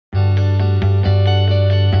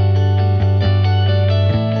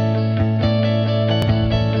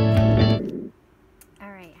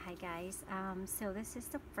this is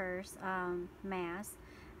the first mask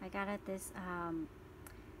I got at this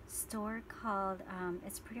store called,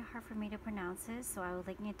 it's pretty hard for me to pronounce it, so I will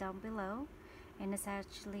link it down below. And it's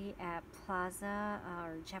actually at Plaza,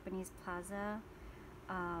 or Japanese Plaza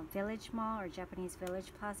Village Mall, or Japanese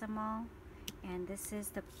Village Plaza Mall. And this is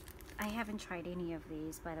the, I haven't tried any of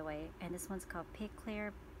these, by the way, and this one's called Pig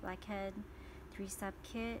Clear Blackhead 3-step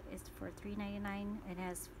kit. It's for $3.99. It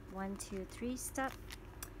has 1, 2, 3 step,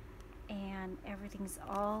 and everything's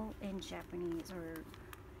all in Japanese, or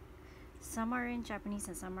some are in Japanese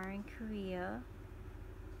and some are in Korea.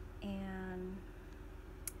 And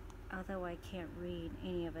although I can't read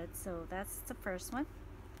any of it, so that's the first one.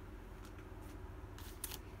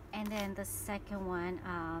 And then the second one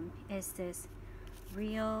is this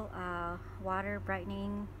Real Water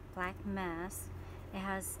Brightening Black Mask. It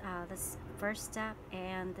has the first step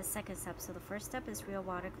and the second step. So the first step is Real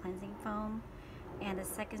Water Cleansing Foam, and the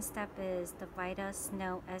second step is the Vita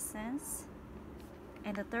Snow Essence,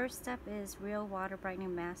 and the third step is Real Water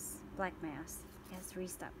Brightening Mask Black Mask. It has 3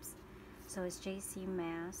 steps. So it's JC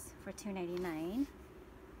mask for $2.99.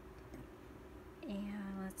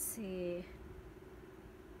 And let's see,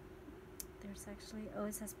 there's actually, oh,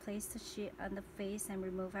 it says place the sheet on the face and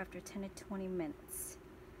remove after 10 to 20 minutes.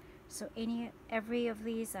 So every of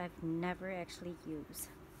these I've never actually used.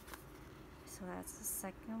 So that's the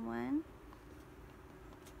second one.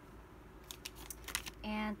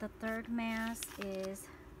 And the third mask is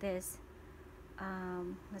this,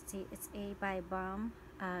 let's see, it's A by Balm,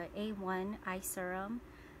 A1 Eye Serum.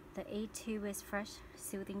 The A2 is Fresh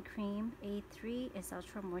Soothing Cream. A3 is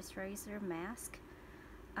Ultra Moisturizer Mask.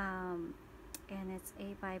 And it's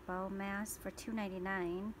A by Balm Mask for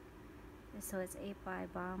 $2.99. So it's 8 by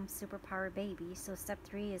Balm Superpower Baby. So step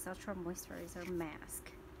 3 is Ultra Moisturizer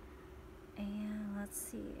Mask. And let's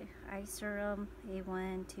see, Eye Serum,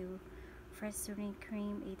 A1, 2 Fresh Soothing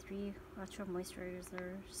Cream, A3 Ultra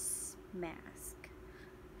Moisturizer Mask.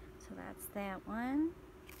 So that's that one.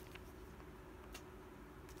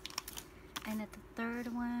 And at the third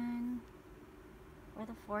one, or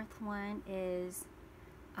the fourth one, is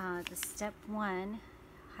the step 1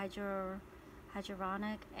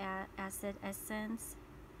 Hyaluronic Acid Essence,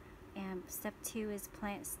 and step 2 is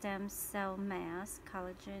Plant Stem Cell Mask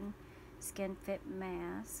Collagen Skin Fit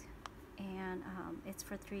Mask, and it's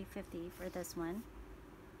for $3.50 for this one.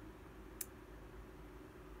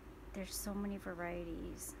 There's so many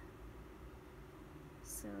varieties.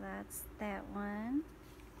 So that's that one.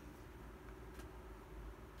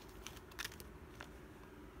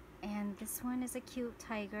 And this one is a cute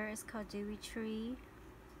tiger. It's called Dewy Tree.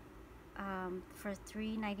 For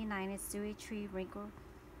 $3.99, it's Dewy Tree Wrinkle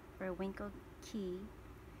or Wrinkle Key,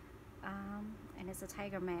 and it's a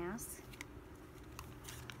tiger mask.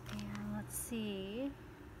 And let's see,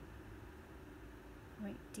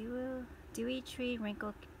 wait, Dewy Tree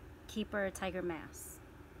Wrinkle Keeper Tiger Mask.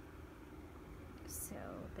 So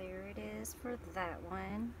there it is for that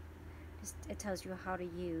one. It tells you how to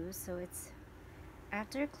use. So it's,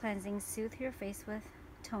 after cleansing, soothe your face with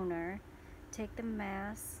toner. Take the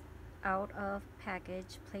mask out of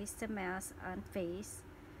package, place the mask on face,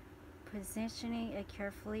 positioning it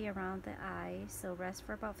carefully around the eye. So rest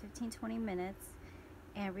for about 15-20 minutes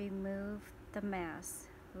and remove the mask.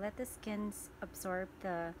 Let the skin absorb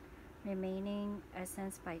the remaining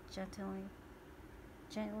essence by gently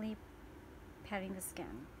patting the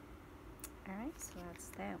skin. Alright, so that's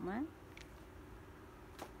that one.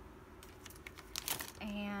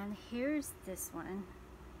 And here's this one.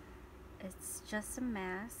 It's just a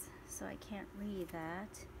mask, so I can't read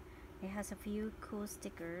that. It has a few cool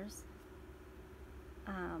stickers.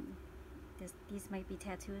 These might be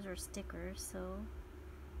tattoos or stickers, so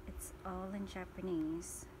it's all in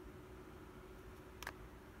Japanese.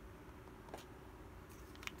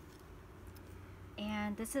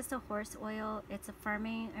 And this is the horse oil. It's a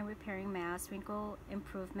firming and repairing mask, wrinkle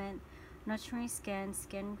improvement, nurturing skin,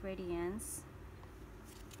 skin radiance,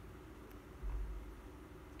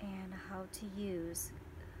 and how to use.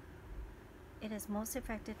 It is most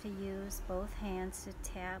effective to use both hands to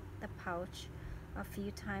tap the pouch a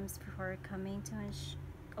few times before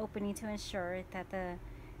opening to ensure that the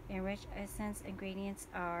enriched essence ingredients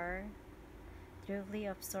are thoroughly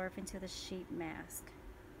absorbed into the sheet mask.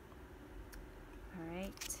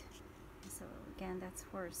 Alright, so again, that's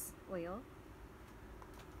horse oil.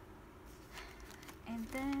 And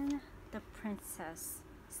then the princess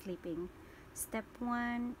sleeping. Step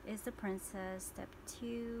 1 is the princess. Step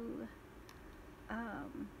 2, I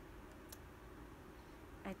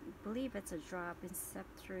believe it's a drop. In step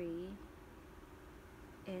 3,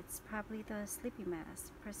 it's probably the sleepy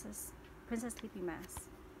mask, princess sleepy mask.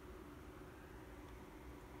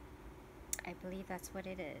 I believe that's what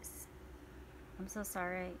it is. I'm so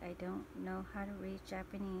sorry, I don't know how to read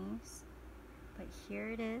Japanese, but here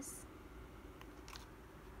it is.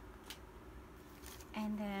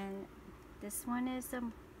 And then this one is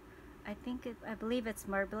I believe it's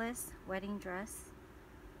Marvelous Wedding Dress.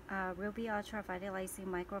 Ruby Ultra Vitalizing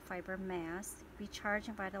Microfiber Mask. Recharge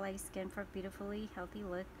and vitalize skin for a beautifully healthy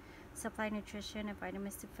look. Supply nutrition and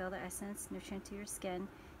vitamins to fill the essence, nutrient to your skin.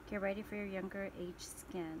 Get ready for your younger age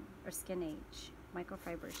skin, or skin age.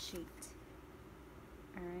 Microfiber sheet.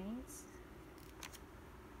 Alright.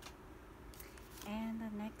 And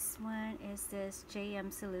the next one is this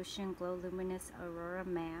Solution Glo Luminous Aurora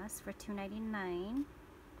Mask for $2.99.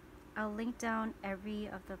 I'll link down every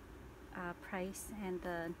of the price and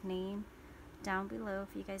the name down below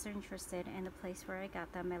if you guys are interested, and the place where I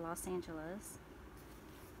got them in Los Angeles.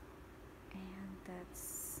 And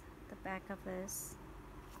that's the back of this.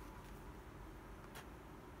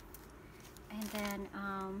 And then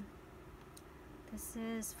this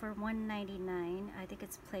is for $1.99. I think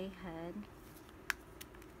it's Playhead.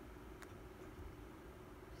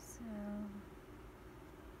 So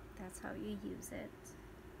that's how you use it.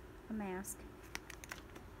 A mask.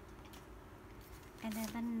 And then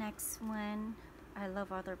the next one, I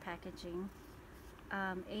love all their packaging.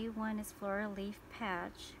 A1 is Floral Leaf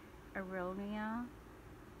Patch, Aronia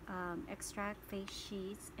Extract Face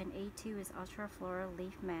Sheets, and A2 is Ultra Floral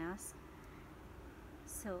Leaf Mask.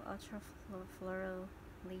 So Ultra Floral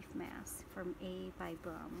Leaf Mask from A by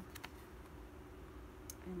Bum.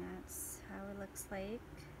 And that's how it looks like.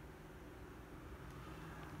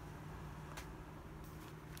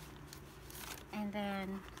 And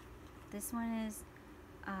then this one is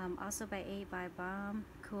also by A by Bomb,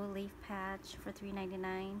 Cool Leaf Patch for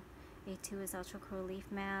 $3.99. A2 is Ultra Cool Leaf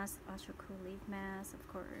Mask, Ultra Cool Leaf Mask, of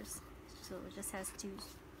course. So it just has 2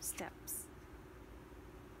 steps.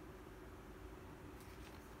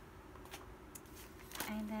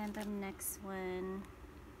 And then the next one,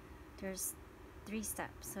 there's 3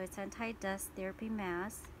 steps. So it's Anti-Dust Therapy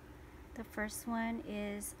Mask. The first one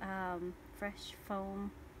is Fresh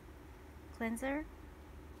Foam Cleanser.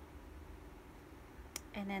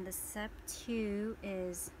 And then the step 2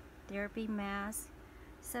 is Therapy Mask.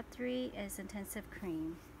 Step 3 is Intensive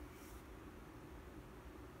Cream.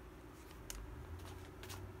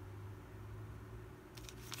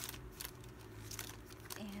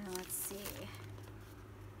 And let's see.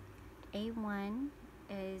 A1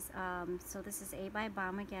 is, so this is A by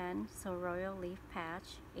Bomb again. So Royal Leaf Patch,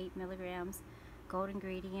 8 milligrams, gold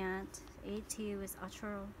ingredient. A2 is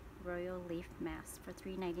Ultra Royal Leaf Mask for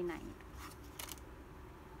 $3.99.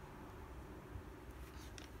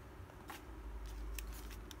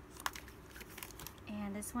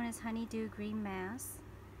 And this one is Honeydew Green Mask.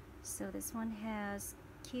 So this one has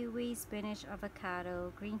kiwi, spinach,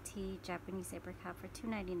 avocado, green tea, Japanese apricot for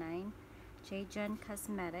 $2.99. JAYJUN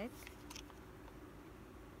Cosmetic.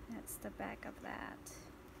 That's the back of that.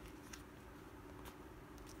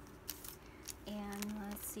 And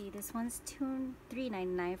let's see, this one's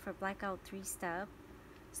 $3.99 for Blackout 3-step.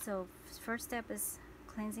 So first step is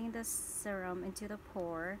cleansing the serum into the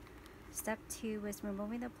pore. Step 2 is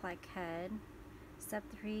removing the blackhead. Step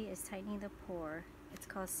 3 is tightening the pore. It's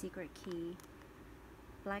called Secret Key.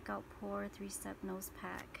 Blackout Pore 3-step nose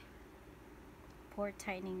pack. Pore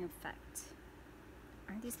tightening effect.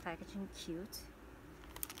 Aren't these packaging cute?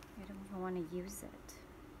 I don't even want to use it.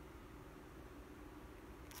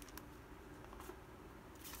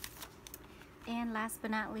 And last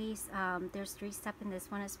but not least, there's 3-step in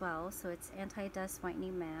this one as well. So it's Anti-Dust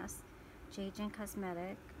Whitening Mask, JAYJUN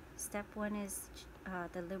Cosmetic. Step 1 is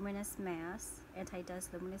the Luminous Mask,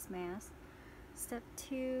 Anti-Dust Luminous Mask. Step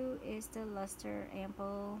 2 is the Luster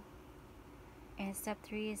Ample. And step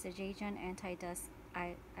 3 is the JAYJUN Anti-Dust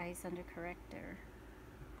Eyes Under Corrector.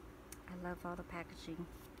 I love all the packaging.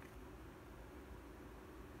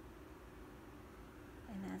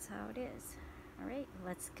 And that's how it is. Alright,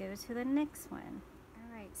 let's go to the next one.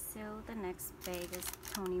 Alright, so the next bag is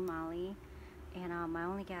Tony Moly. And I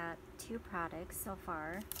only got 2 products so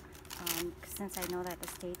far. Since I know that the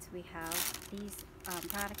States we have these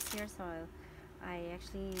products here, so I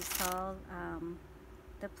actually saw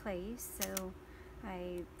the place, so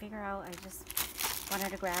I figure out I just wanted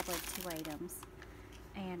to grab like 2 items.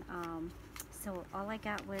 And so all I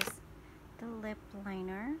got was the lip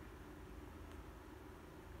liner,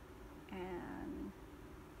 and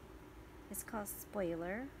it's called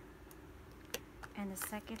Spoiler. And the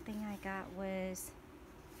second thing I got was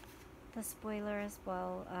the spoiler as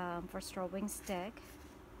well, for strobing stick.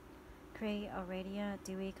 Create a radiant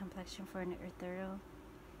dewy complexion for an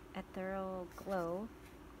ethereal glow.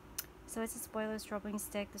 So it's a spoiler strobing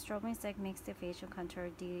stick. The strobing stick makes the facial contour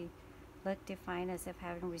look defined as if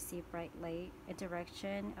having received bright light. A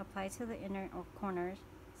direction applied to the inner corners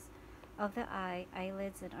of the eye,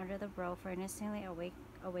 eyelids, and under the brow for an instantly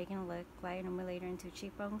awakened look. Glide illuminator into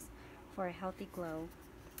cheekbones for a healthy glow.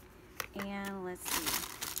 And let's see.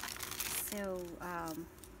 So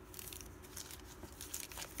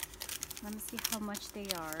let me see how much they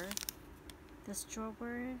are. The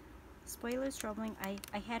spoiler strobing, I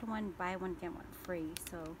had one buy one get one free,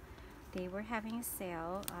 so they were having a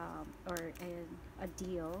sale or a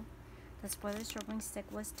deal. The spoiler strobing stick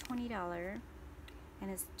was $20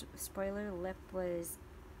 and its spoiler lip was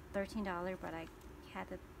 $13, but I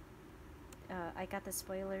got the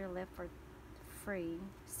spoiler lip for free,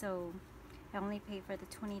 so I only paid for the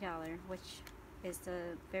 $20, which is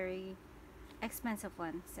the very expensive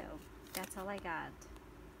one. So that's all I got.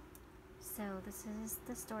 So this is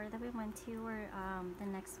the store that we went to, or the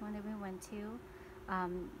next one that we went to.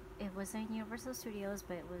 It wasn't Universal Studios,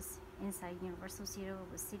 but it was inside Universal Studios.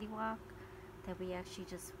 It was City Walk that we actually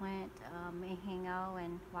just went and hang out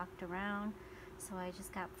and walked around. So I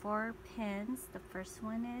just got 4 pins. The first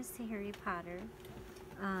one is to Harry Potter,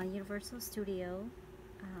 Universal Studio,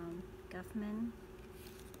 Guffman,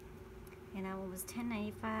 and that one was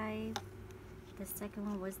 $10.95. The second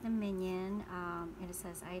one was the Minion, and it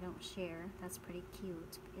says I don't share. That's pretty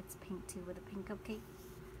cute. It's pink too with a pink cupcake.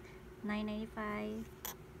 $9.95.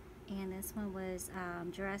 And this one was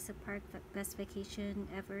Jurassic Park Best Vacation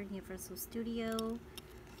Ever, Universal Studio.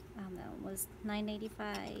 That was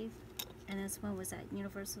 $9.85. And this one was at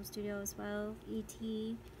Universal Studio as well,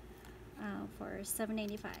 E.T. For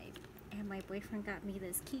 $7.85. And my boyfriend got me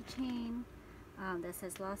this keychain that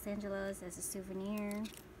says Los Angeles as a souvenir.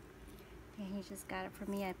 And he just got it for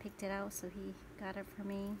me. I picked it out, so he got it for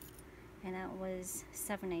me. And that was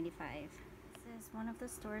 $7.95. This is one of the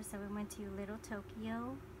stores that we went to, Little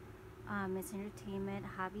Tokyo. It's entertainment,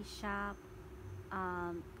 hobby shop.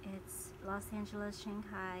 It's Los Angeles,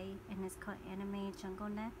 Shanghai, and it's called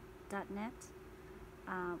AnimeJungleNet.net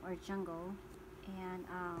or Jungle. And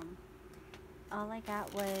all I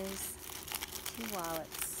got was 2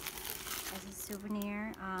 wallets as a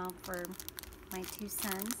souvenir for my 2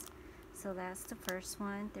 sons. So that's the first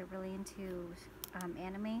one. They're really into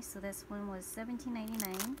anime. So this one was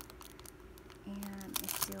 $17.99, and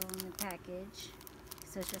it's still in the package.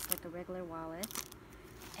 So it's just like a regular wallet.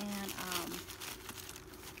 And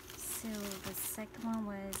so the second one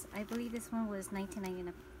was, I believe this one was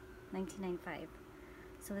 $19.95.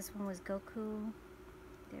 So this one was Goku.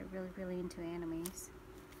 They're really into animes.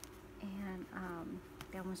 And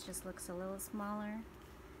that one just looks a little smaller.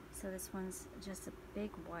 So this one's just a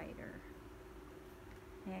big wider.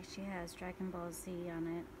 It actually has Dragon Ball Z on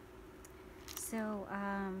it. So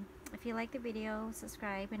if you like the video,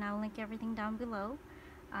 subscribe, and I'll link everything down below.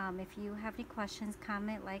 If you have any questions,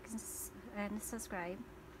 comment, like, and subscribe.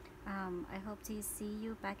 I hope to see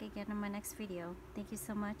you back again in my next video. Thank you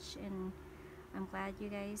so much, and I'm glad you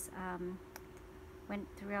guys went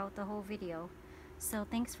throughout the whole video. So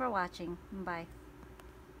thanks for watching. Bye.